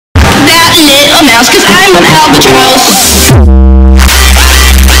else, cause I'm an albatross.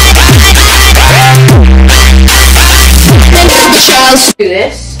 Do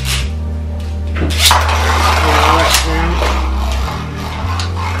this.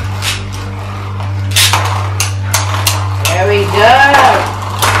 There we go.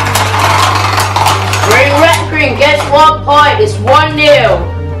 Red green gets 1 point. It's 1-0.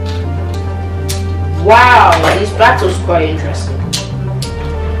 Wow, these battles quite interesting.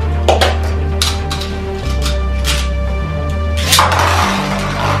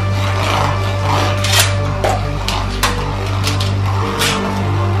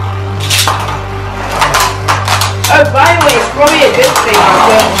 Oh, by the way, it's probably a good thing I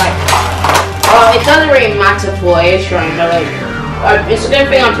don't like. Well, it doesn't really matter for age range, but like, it's a good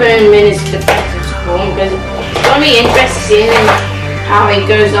thing I'm putting him in his defensive form because it's gonna be interesting seeing how he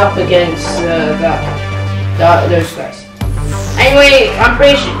goes up against those guys. Anyway, I'm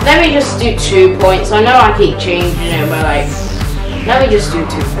pretty sure. Let me just do 2 points. I know I keep changing it, but like, let me just do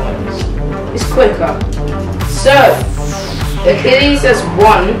 2 points. It's quicker. So, Achilles has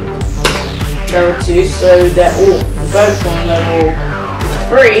 1. Level 2, so they're all both on level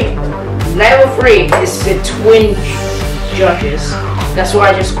 3. Level 3 is the twin judges. That's what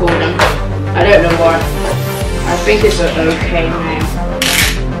I just called them. I don't know why. I think it's an okay name.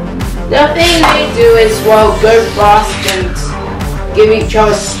 The thing they do is, well, go fast and give each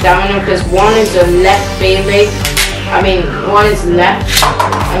other stamina because one is the left Beyblade. I mean, one is left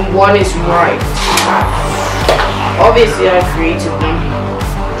and one is right. Obviously, I created them.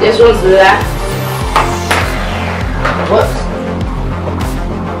 This one's left. Whoops.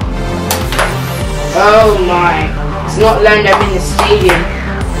 Oh my. It's not letting them in the stadium.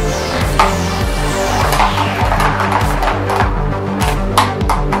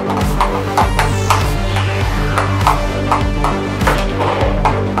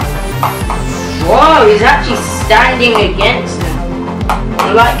 Whoa, he's actually standing against him.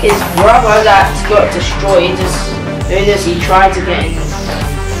 Unlike his brother that got destroyed as he tried to get in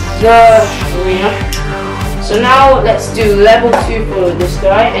the arena. So now let's do level 2 for this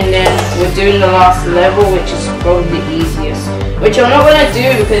guy, and then we're doing the last level, which is probably the easiest. Which I'm not gonna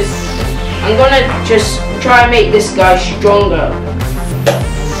do because I'm gonna just try and make this guy stronger.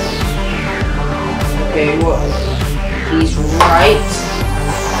 Okay, what? He's right.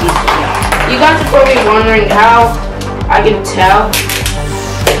 He's left. You guys are probably wondering how I can tell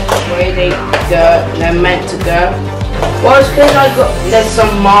where they're meant to go. Well, it's because there's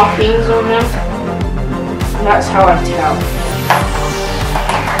some markings on them. That's how I tell.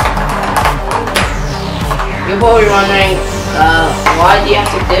 You're probably wondering, why do you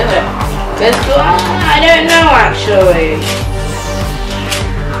have to do it? Because, I don't know actually.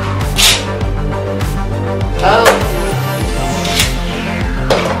 Oh.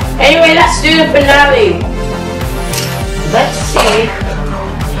 Anyway, let's do the finale. Let's see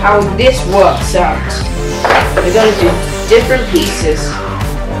how this works out. We're going to do different pieces.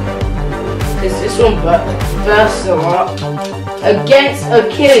 Because this one bursts a lot against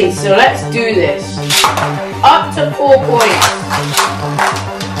Achilles, so let's do this. Up to 4 points.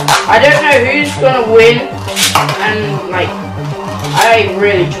 I don't know who's gonna win, and like, I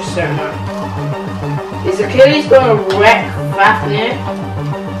really just don't know. Is Achilles gonna wreck Fafnir?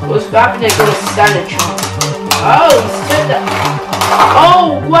 Or is Fafnir gonna stand a chance? Oh, he stood there.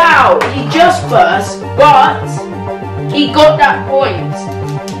 Oh wow, he just burst, but he got that point.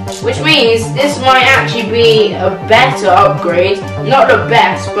 Which means this might actually be a better upgrade. Not the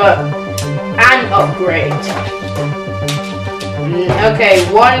best, but an upgrade. Okay,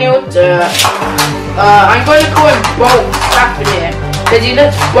 1-0 to... I'm going to call him Bolt Fafnir, because he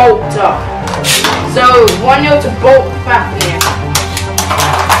looks bulked up. So, 1-0 to Bolt Fafnir.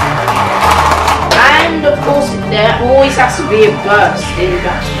 And of course, there always has to be a burst in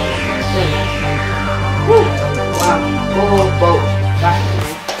that thing. Wow, Bolt Fafnir.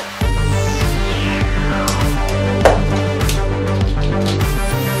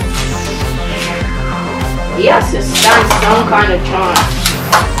 He has to stand some kind of chance.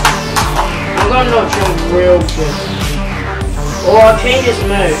 I'm gonna notch him real good. Or I'll change his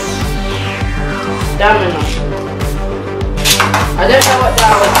moves. Stamina. I don't know what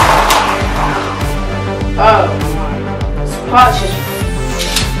that was. Oh my. His part just...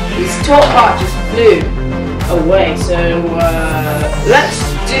 His top part just flew away. So, let's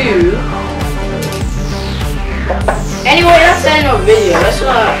do... Anyway, that's the end of the video. Let's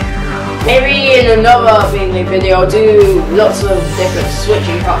maybe in another Beyblade video I'll do lots of different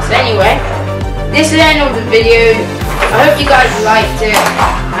switching parts. Anyway, this is the end of the video. I hope you guys liked it.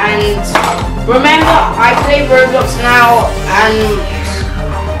 And remember, I play Roblox now, and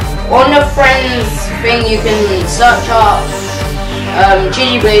On the friends thing, you can search up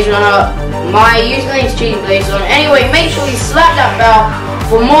Chiji Blazerunner. My username is Chiji Blazerunner. Anyway, make sure you slap that bell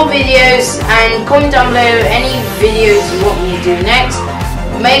for more videos and comment down below any videos you want me to do next.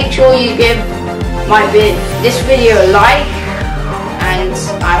 Make sure you give this video a like, and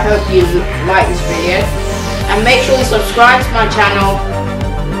I hope you like this video. And make sure you subscribe to my channel.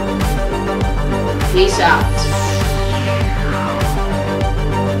 Peace out.